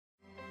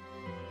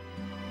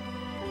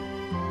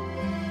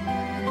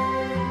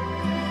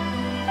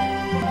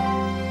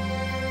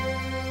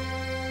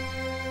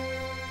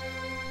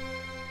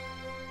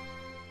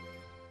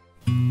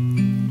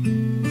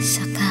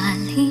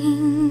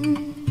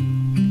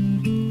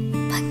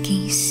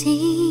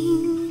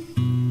gising,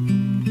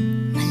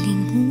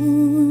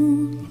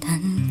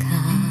 malimutan ka.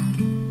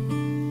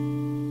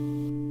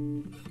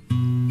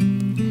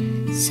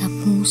 Sa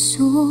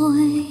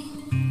puso'y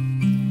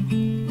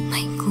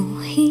may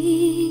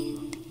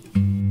guhit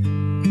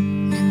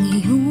ng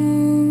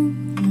iyong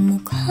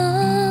mukha.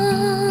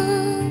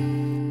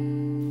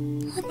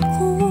 At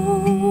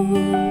kung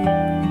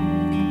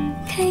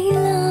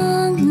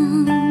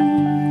kailangan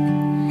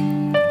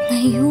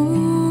ngayon'y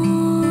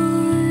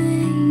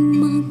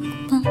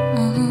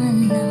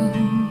magpaalam,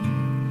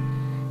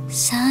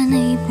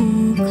 sana'y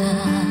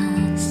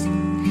bukas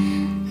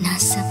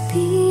nasa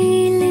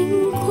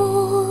piling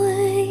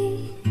ko'y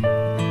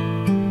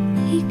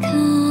ikaw.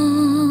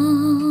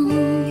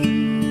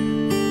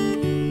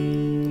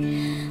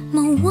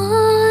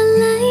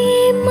 Mawalay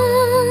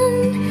man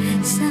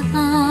sa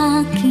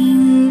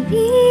aking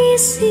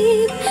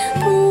isip,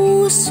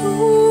 puso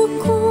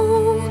ko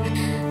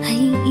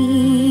ay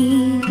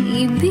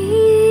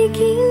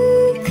iibigin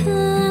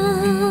ka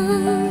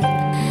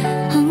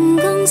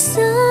hanggang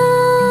sa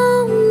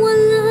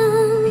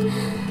walang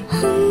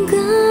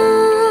hanggan.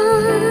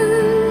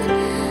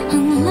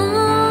 Ang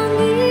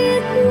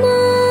langit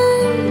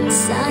man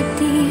sa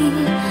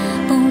ating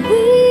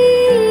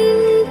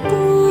pawing,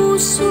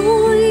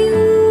 puso'y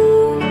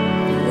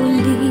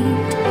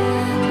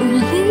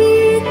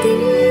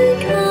ulit-ulitin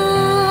ka.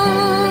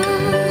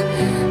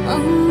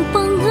 Ang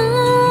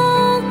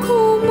pangako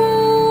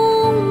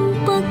mong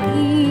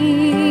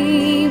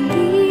pag-ibig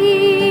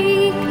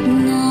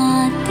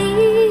natin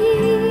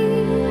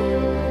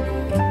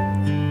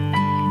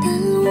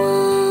dalawa.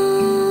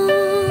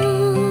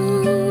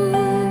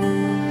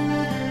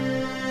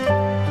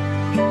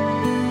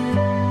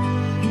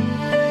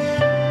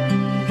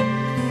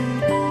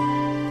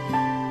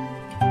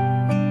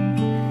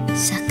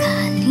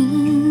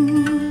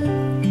 Sakaling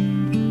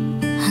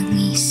ang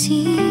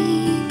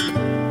isip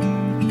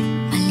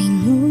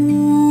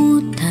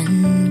malimutan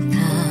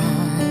ka,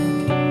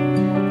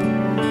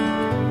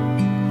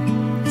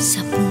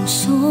 sa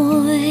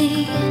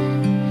puso'y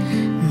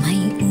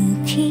may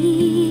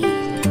ukit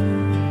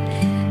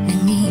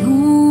ng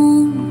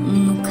iyong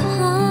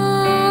mukha.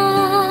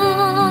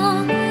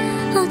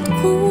 At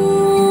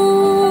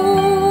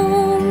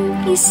kung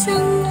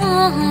isang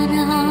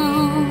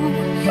araw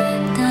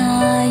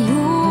tayo'y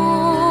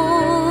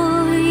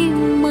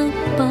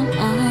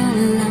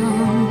magpaalam,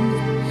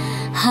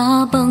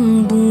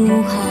 habang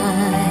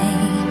buhay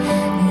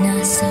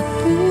nasa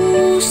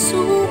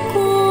puso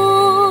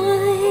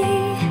ko'y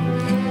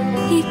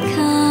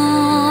ikaw.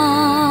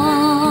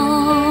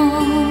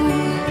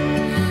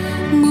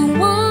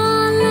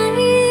 Mawalay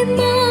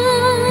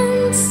man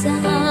sa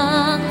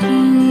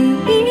aking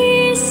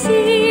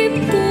isip,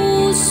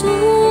 puso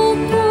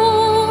ko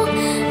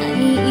ay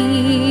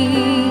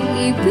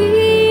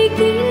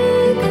iibigin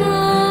ka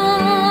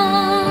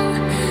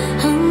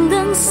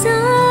hanggang sa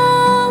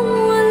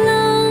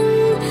walang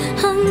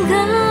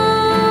hanggan.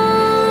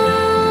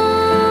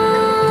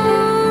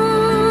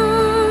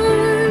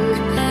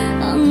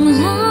 Ang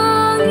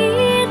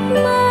langit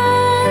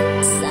man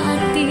sa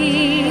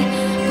ating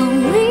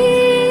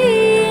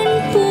pawin,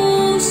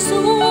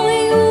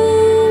 puso'y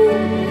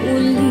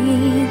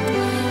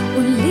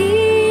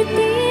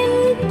ulit-ulitin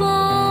pa.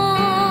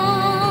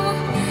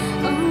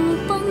 Ang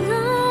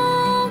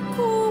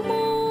pangako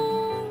mo.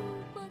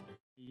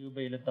 Iyo ba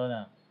ilan taon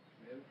na?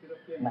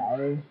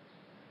 May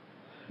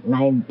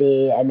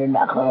 90 ano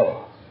na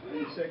ako.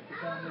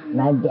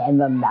 90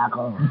 ano na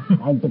ako.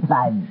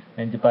 95.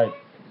 95.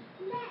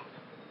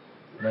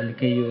 Balik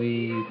kayo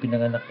ay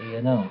pinanganak ay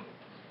ano?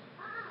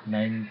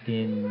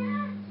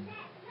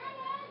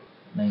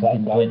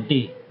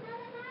 1920.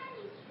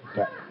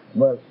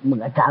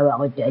 Mag-asawa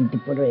ko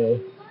 24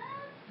 eh.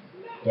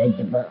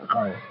 24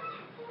 ako.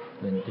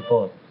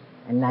 24.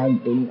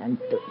 19 and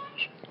 2.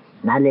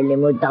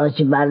 Nalilimutan ko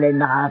si Marlene,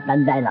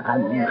 nakakatanda,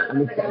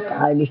 nakalista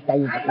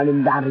niyo sa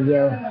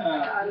kalendaryo.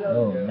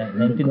 Oh,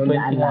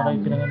 1920 nga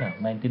kayo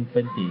pinanganak.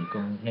 1920.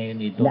 Kung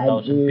ngayon ay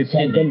 2015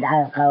 Second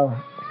eh. ako.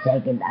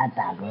 Second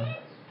ata ako.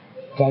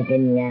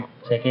 Second nga.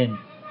 Second.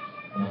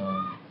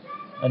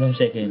 Anong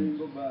second?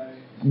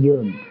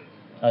 June.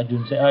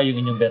 June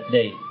yung inyong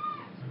birthday.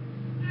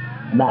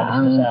 Ba,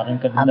 Basta sa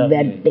aking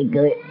kalendaryo birthday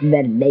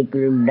ko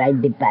yung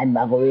 95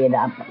 ako yung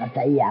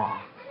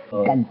napakasaya.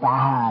 Oh.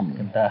 Kantahan.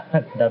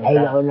 Kantahan. Dami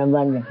Ayaw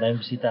naman. Dami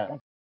bisita.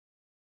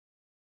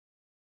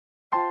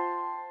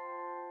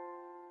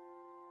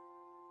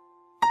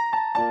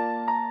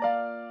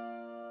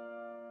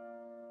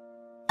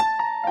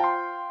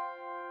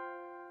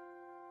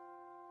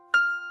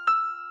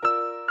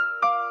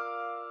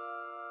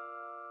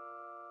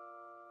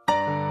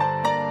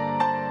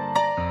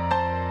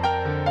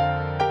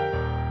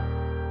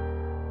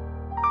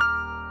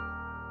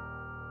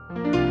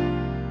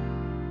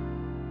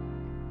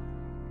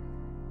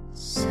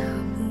 Sa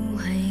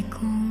buhay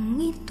kong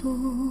ito,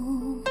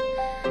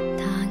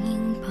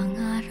 tanging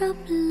pangarap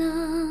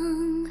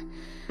lang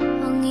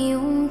ang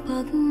iyong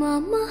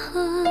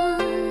pagmamahal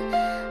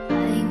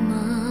ay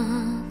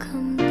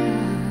makamdam.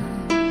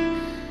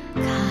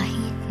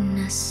 Kahit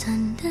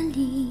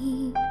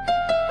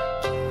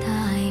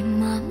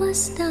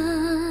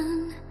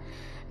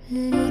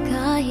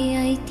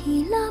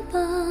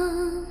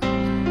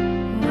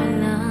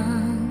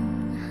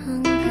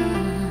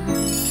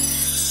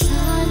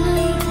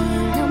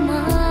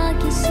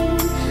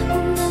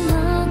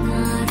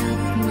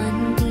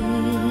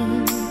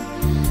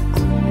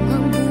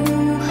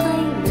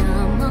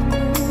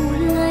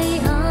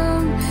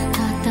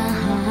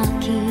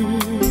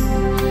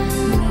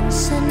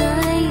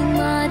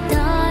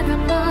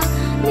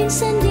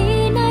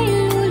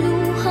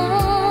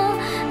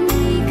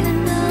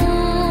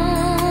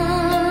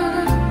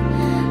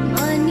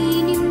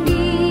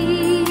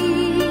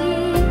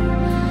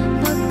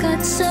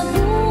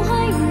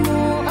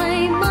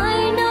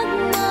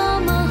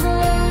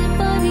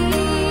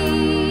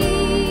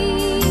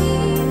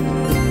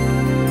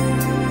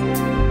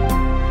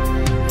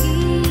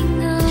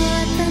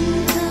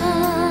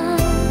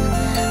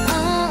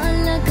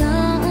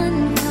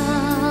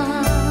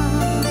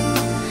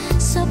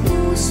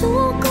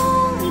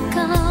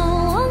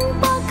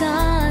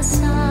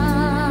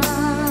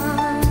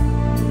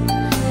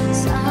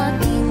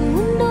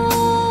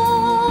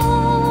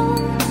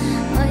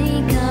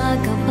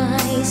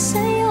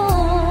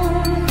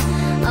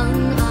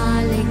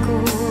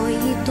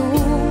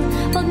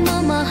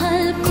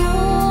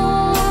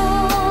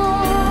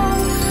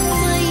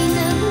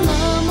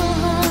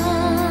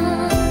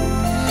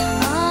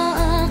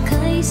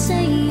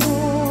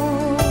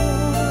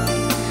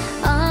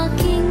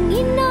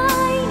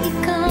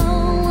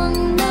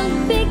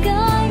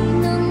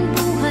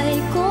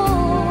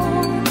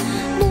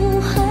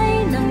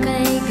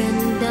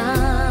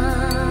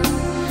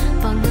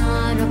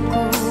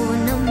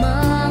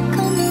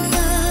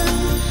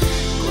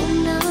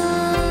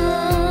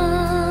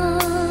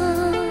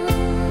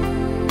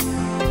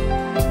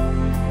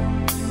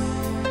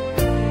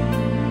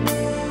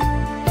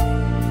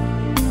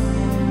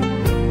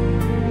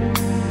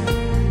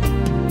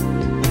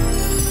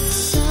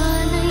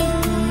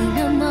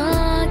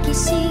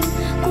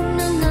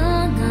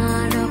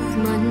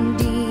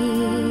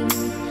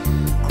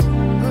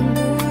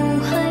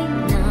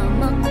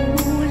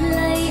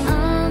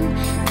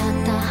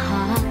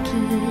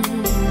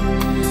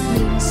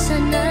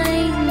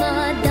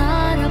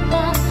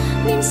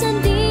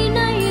minsan di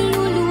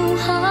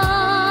nailuluha,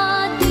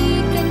 di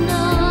ka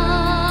na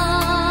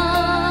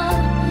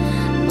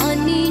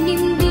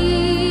maninimdim,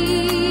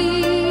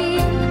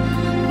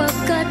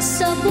 pagkat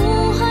sa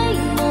buhay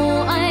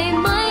mo ay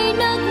may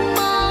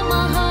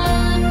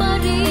nagmamahal pa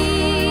rin.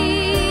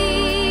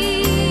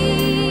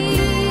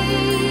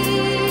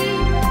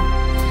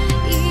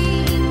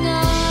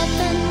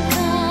 Iingatan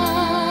ka,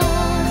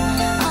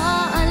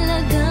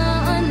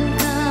 aalagaan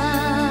ka,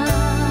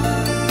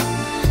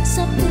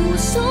 sa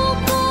puso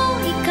ko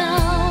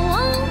ikaw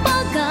ang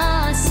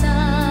pag-asa.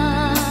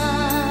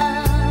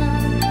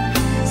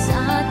 Sa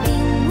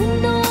ating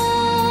mundo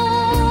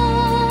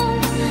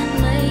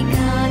may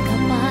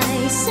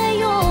gagabay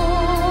sa'yo,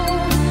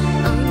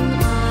 ang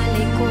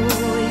alay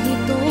ko'y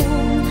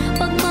itong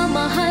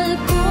pagmamahal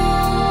ko.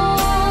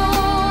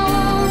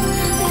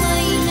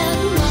 May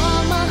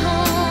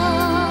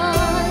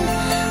nagmamahal,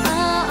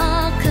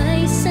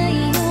 aakay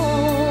sa'yo,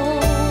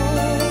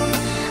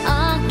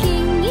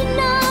 aking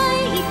inay,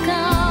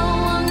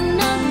 ikaw ang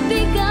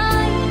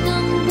nagbigay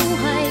ng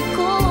buhay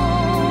ko,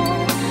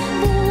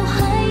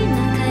 buhay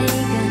na kay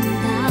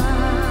ganda.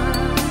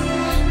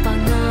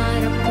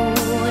 Pangarap ko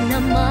na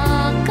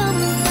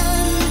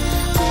makamtan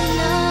ko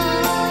na.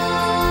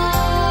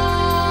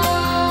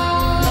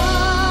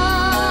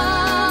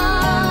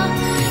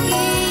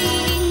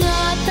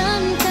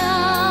 Iingatan ka,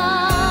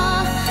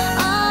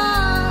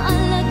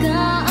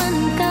 aalagaan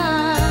ka,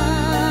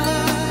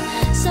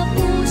 sa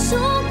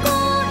puso ko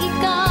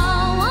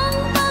ikaw ang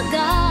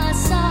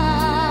pag-asa.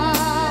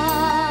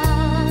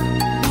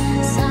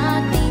 Sa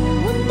ating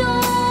mundo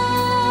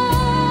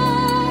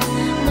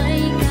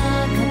may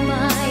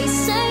gagabay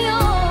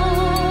sa'yo,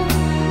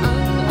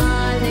 ang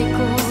alay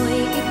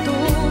ko'y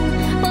itong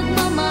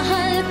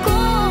pagmamahal ko.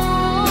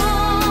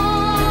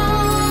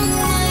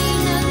 May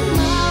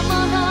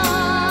nagmamahal,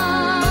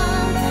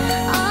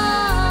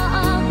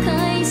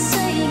 aakay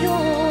sa'yo,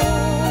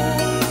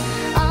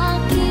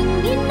 aking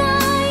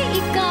inay,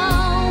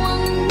 ikaw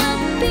ang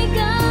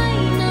nagbigay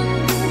ng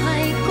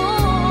buhay ko,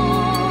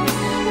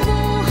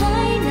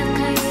 buhay na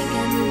kay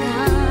ganda.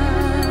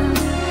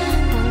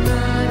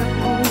 Pangarap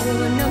ko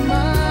na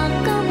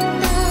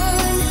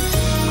makamtan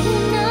ko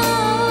na,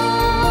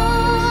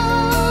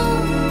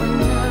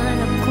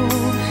 pangarap ko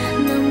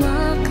na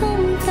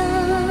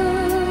makamtan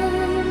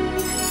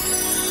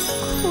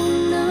ko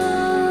na.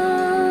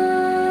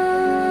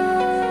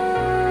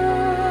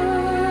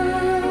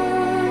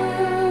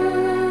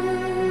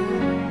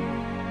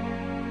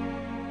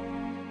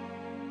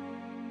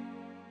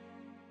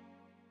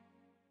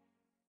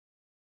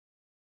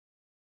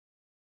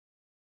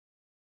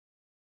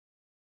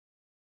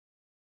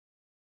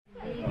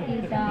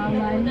 Kita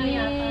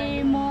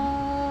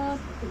malimot,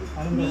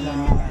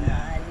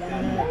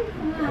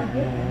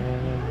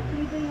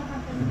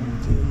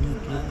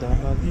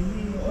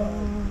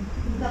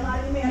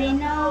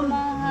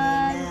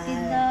 minamahal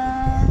kita,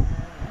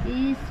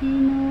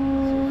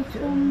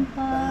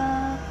 isinusumpa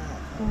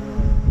ko.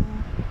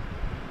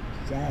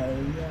 Sa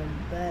iyong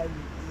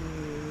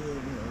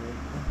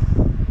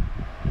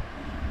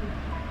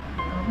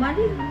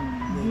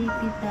Di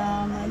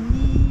kita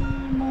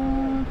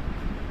malimot,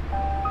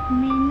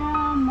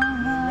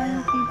 minamahal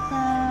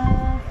kita,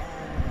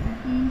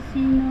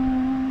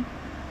 isinusumpa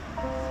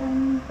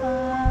ko.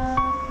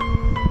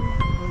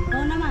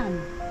 Ikaw naman,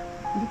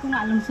 hindi ko nga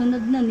alam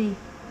sunod nun eh.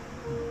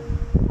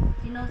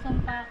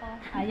 Sinusumpa ko,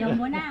 ayaw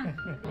mo na.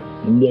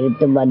 Hindi rin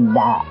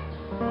tumanda.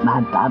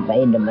 Bata pa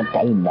yun,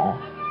 namatay na.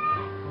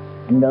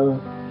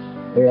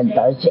 Ilang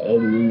taon si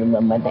Ellie nung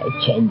mamatay,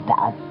 80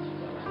 at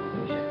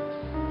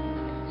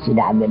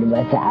sinabi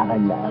naman sa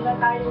akin na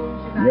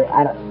you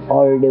are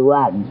only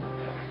one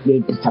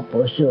dito sa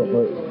puso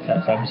ko.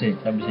 Sabi sa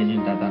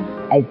inyo yung tatang.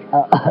 Ay,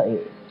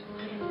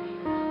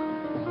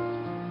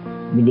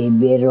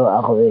 binibiro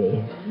ako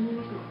eh.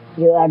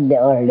 You are the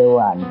only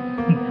one.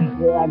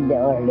 You are the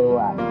only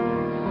one.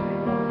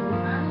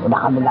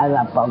 Una kami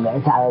nagapag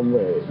sa akin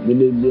eh.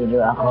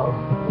 Binibiro ako.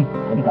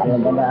 At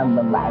talaga na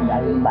ang babae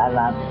namin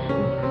marap.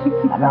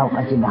 Ano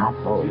kasi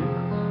nahapon.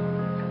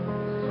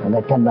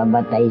 Hanggang sa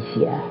mamatay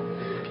siya.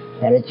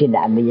 Pero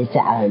sinabi niya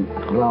sa akin,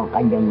 ako ang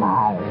kanyang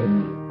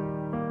mahalin.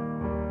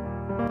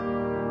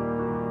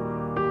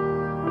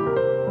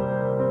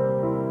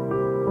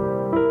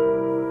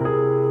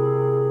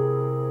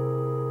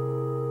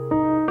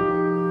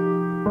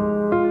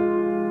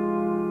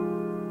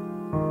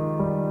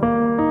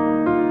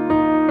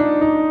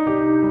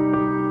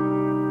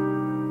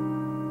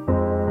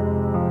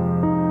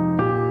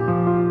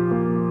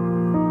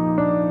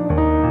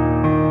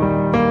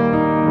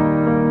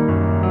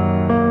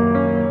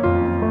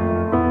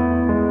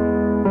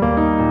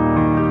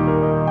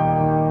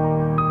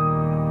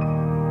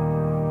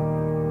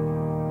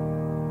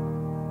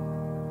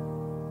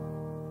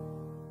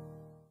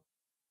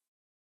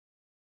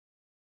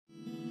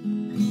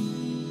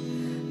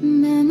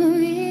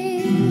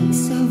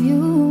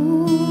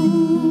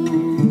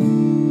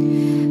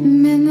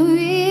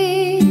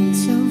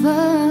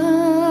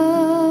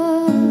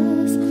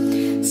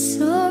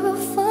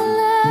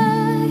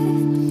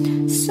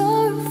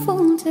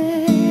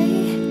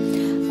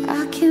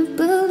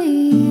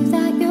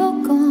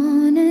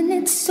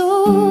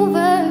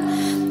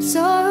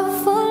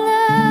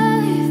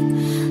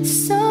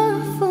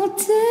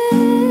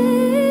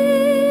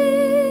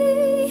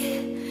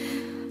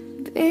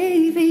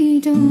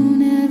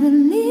 don't ever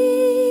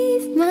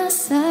leave my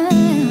side.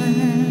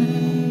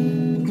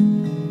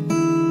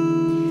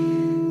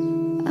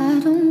 I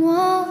don't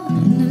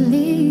wanna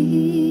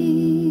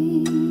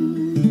leave.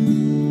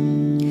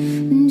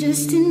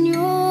 Just in